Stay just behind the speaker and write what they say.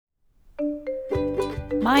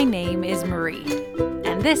My name is Marie,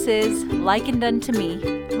 and this is Likened Unto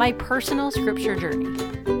Me, my personal scripture journey.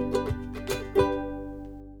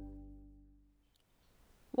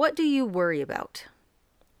 What do you worry about?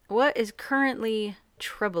 What is currently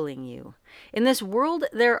troubling you? In this world,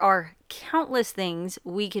 there are countless things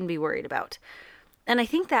we can be worried about. And I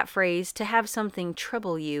think that phrase, to have something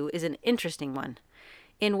trouble you, is an interesting one.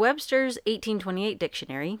 In Webster's 1828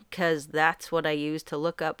 dictionary, because that's what I use to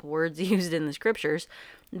look up words used in the scriptures,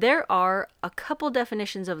 there are a couple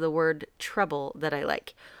definitions of the word trouble that I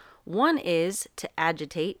like. One is to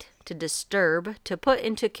agitate, to disturb, to put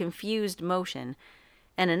into confused motion,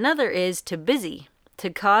 and another is to busy,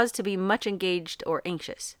 to cause to be much engaged or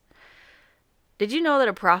anxious. Did you know that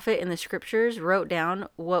a prophet in the scriptures wrote down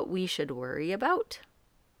what we should worry about?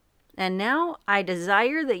 And now I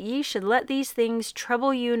desire that ye should let these things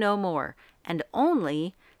trouble you no more, and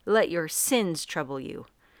only let your sins trouble you,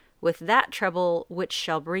 with that trouble which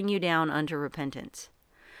shall bring you down unto repentance.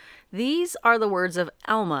 These are the words of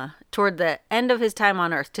Alma toward the end of his time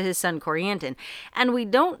on earth to his son Corianton, and we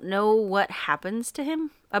don't know what happens to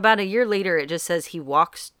him. About a year later, it just says he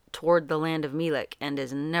walks toward the land of Melech and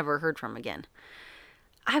is never heard from again.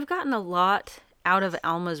 I've gotten a lot out of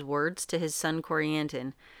Alma's words to his son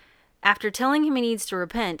Corianton. After telling him he needs to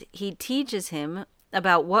repent, he teaches him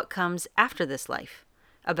about what comes after this life,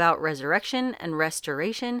 about resurrection and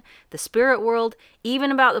restoration, the spirit world, even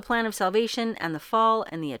about the plan of salvation and the fall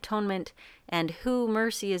and the atonement, and who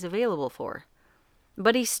mercy is available for.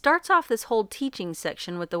 But he starts off this whole teaching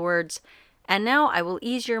section with the words, "And now I will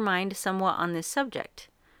ease your mind somewhat on this subject,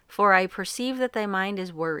 for I perceive that thy mind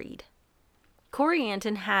is worried."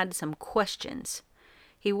 Corianton had some questions.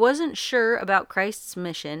 He wasn't sure about Christ's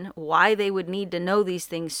mission, why they would need to know these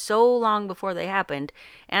things so long before they happened,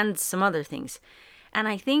 and some other things. And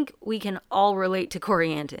I think we can all relate to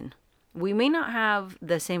Corianton. We may not have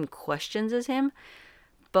the same questions as him,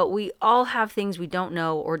 but we all have things we don't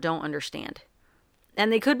know or don't understand.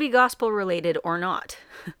 And they could be gospel related or not.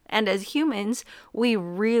 And as humans, we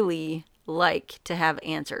really like to have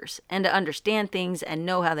answers and to understand things and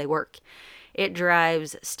know how they work. It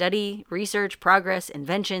drives study, research, progress,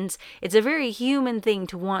 inventions. It's a very human thing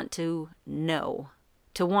to want to know,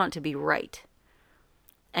 to want to be right.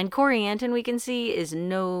 And Corianton, we can see, is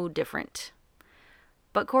no different.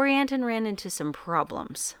 But Corianton ran into some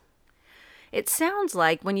problems. It sounds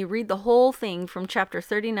like, when you read the whole thing from chapter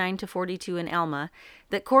 39 to 42 in Alma,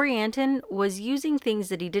 that Corianton was using things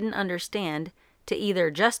that he didn't understand to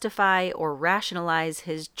either justify or rationalize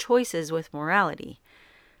his choices with morality.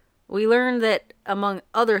 We learn that, among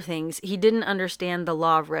other things, he didn't understand the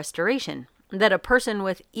law of restoration, that a person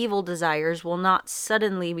with evil desires will not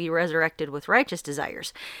suddenly be resurrected with righteous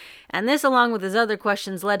desires. And this, along with his other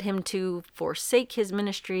questions, led him to forsake his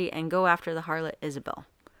ministry and go after the harlot Isabel.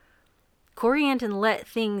 Corianton let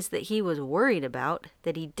things that he was worried about,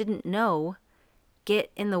 that he didn't know,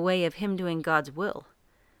 get in the way of him doing God's will.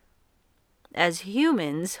 As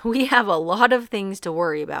humans, we have a lot of things to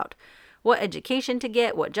worry about. What education to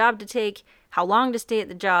get, what job to take, how long to stay at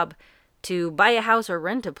the job, to buy a house or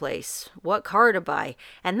rent a place, what car to buy,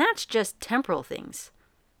 and that's just temporal things.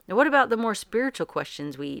 Now, what about the more spiritual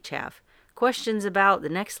questions we each have? Questions about the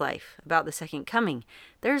next life, about the second coming.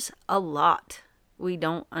 There's a lot we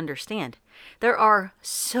don't understand. There are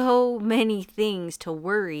so many things to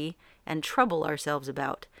worry and trouble ourselves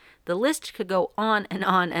about. The list could go on and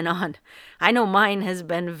on and on. I know mine has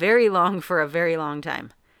been very long for a very long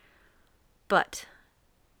time. But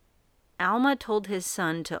Alma told his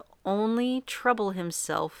son to only trouble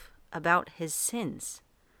himself about his sins.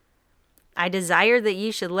 I desire that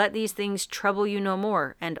ye should let these things trouble you no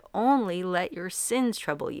more, and only let your sins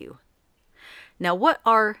trouble you. Now, what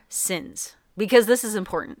are sins? Because this is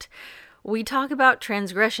important. We talk about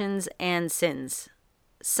transgressions and sins,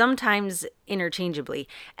 sometimes interchangeably,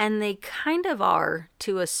 and they kind of are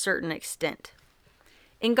to a certain extent.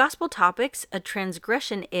 In gospel topics, a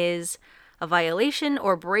transgression is a violation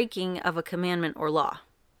or breaking of a commandment or law.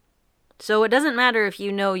 So it doesn't matter if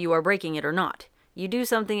you know you are breaking it or not. You do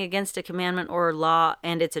something against a commandment or law,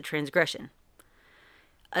 and it's a transgression.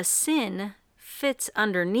 A sin fits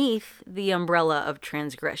underneath the umbrella of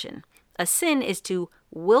transgression. A sin is to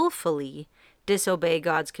willfully disobey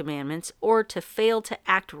God's commandments or to fail to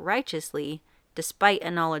act righteously despite a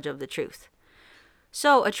knowledge of the truth.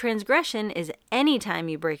 So a transgression is any time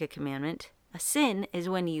you break a commandment. A sin is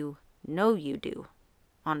when you know you do,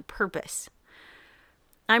 on purpose.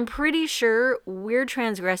 I'm pretty sure we're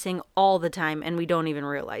transgressing all the time and we don't even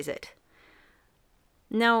realize it.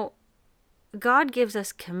 Now, God gives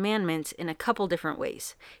us commandments in a couple different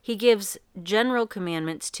ways. He gives general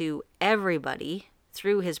commandments to everybody,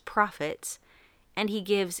 through his prophets, and he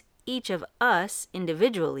gives each of us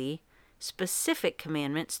individually specific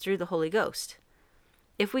commandments through the Holy Ghost.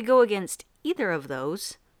 If we go against either of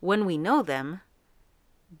those when we know them,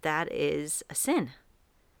 that is a sin.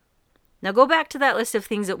 Now go back to that list of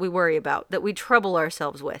things that we worry about, that we trouble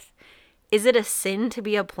ourselves with. Is it a sin to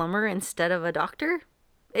be a plumber instead of a doctor?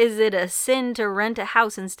 Is it a sin to rent a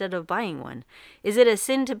house instead of buying one? Is it a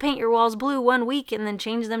sin to paint your walls blue one week and then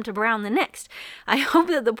change them to brown the next? I hope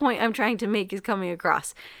that the point I'm trying to make is coming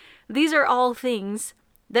across. These are all things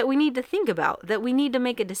that we need to think about, that we need to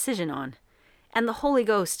make a decision on. And the Holy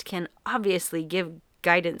Ghost can obviously give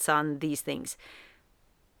guidance on these things,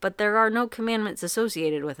 but there are no commandments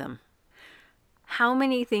associated with them. How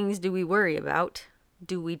many things do we worry about,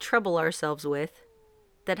 do we trouble ourselves with,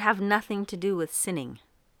 that have nothing to do with sinning?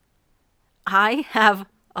 I have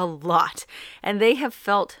a lot, and they have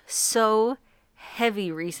felt so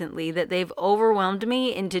heavy recently that they've overwhelmed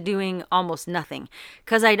me into doing almost nothing,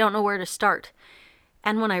 because I don't know where to start.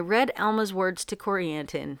 And when I read Alma's words to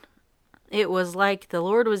Corianton, it was like the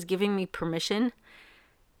Lord was giving me permission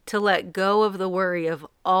to let go of the worry of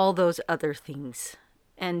all those other things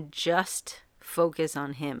and just focus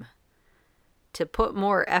on Him, to put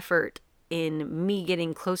more effort in me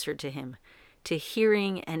getting closer to Him, to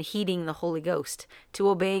hearing and heeding the Holy Ghost, to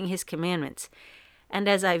obeying His commandments. And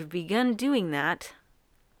as I've begun doing that,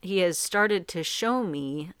 He has started to show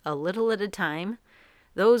me, a little at a time,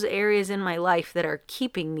 those areas in my life that are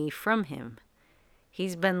keeping me from Him.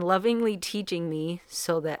 He's been lovingly teaching me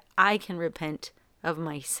so that I can repent of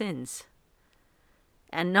my sins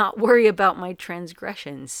and not worry about my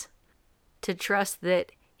transgressions, to trust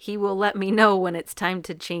that He will let me know when it's time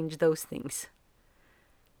to change those things.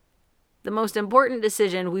 The most important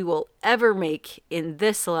decision we will ever make in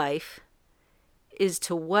this life is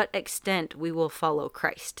to what extent we will follow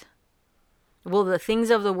Christ. Will the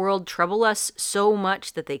things of the world trouble us so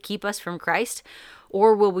much that they keep us from Christ?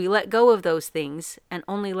 Or will we let go of those things and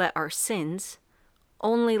only let our sins,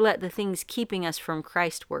 only let the things keeping us from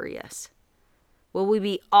Christ worry us? Will we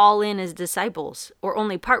be all in as disciples, or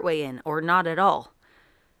only partway in, or not at all?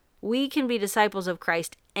 We can be disciples of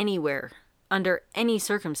Christ anywhere, under any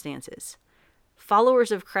circumstances.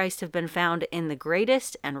 Followers of Christ have been found in the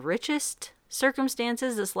greatest and richest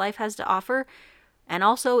circumstances this life has to offer, and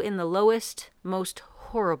also in the lowest, most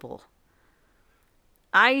horrible.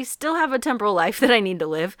 I still have a temporal life that I need to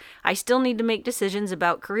live. I still need to make decisions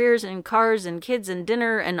about careers and cars and kids and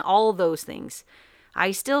dinner and all those things.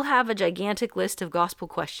 I still have a gigantic list of gospel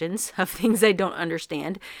questions, of things I don't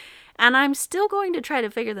understand, and I'm still going to try to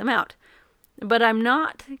figure them out. But I'm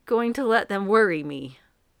not going to let them worry me.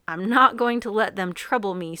 I'm not going to let them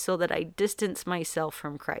trouble me so that I distance myself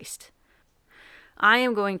from Christ. I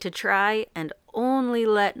am going to try and only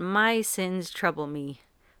let my sins trouble me,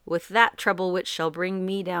 with that trouble which shall bring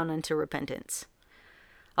me down unto repentance.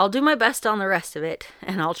 I'll do my best on the rest of it,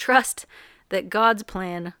 and I'll trust that God's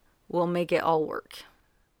plan will make it all work.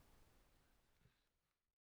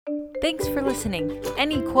 Thanks for listening.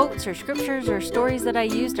 Any quotes or scriptures or stories that I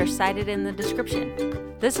used are cited in the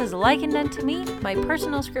description. This is Likened Unto Me, my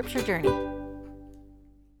personal scripture journey.